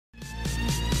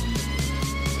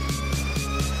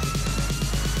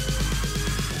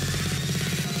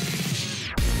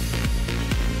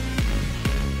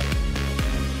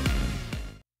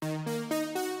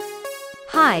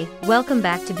Hi, welcome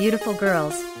back to Beautiful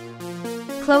Girls.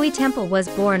 Chloe Temple was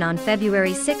born on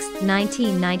February 6,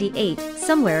 1998,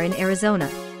 somewhere in Arizona.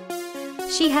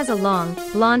 She has a long,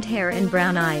 blonde hair and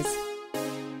brown eyes.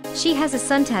 She has a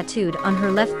sun tattooed on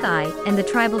her left thigh and the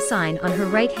tribal sign on her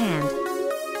right hand.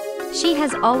 She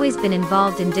has always been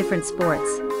involved in different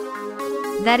sports.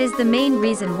 That is the main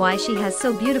reason why she has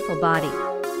so beautiful body.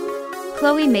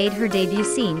 Chloe made her debut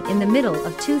scene in the middle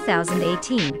of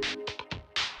 2018.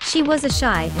 She was a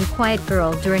shy and quiet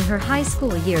girl during her high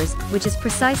school years, which is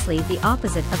precisely the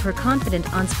opposite of her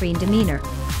confident on-screen demeanor.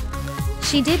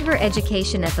 She did her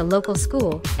education at the local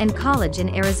school and college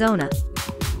in Arizona.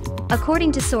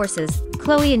 According to sources,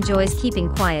 Chloe enjoys keeping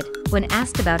quiet when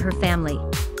asked about her family.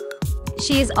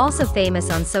 She is also famous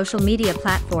on social media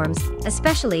platforms,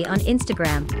 especially on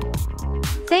Instagram.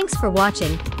 Thanks for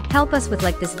watching. Help us with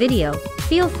like this video.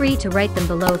 Feel free to write them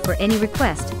below for any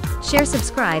request. Share,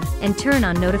 subscribe, and turn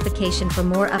on notification for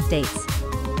more updates.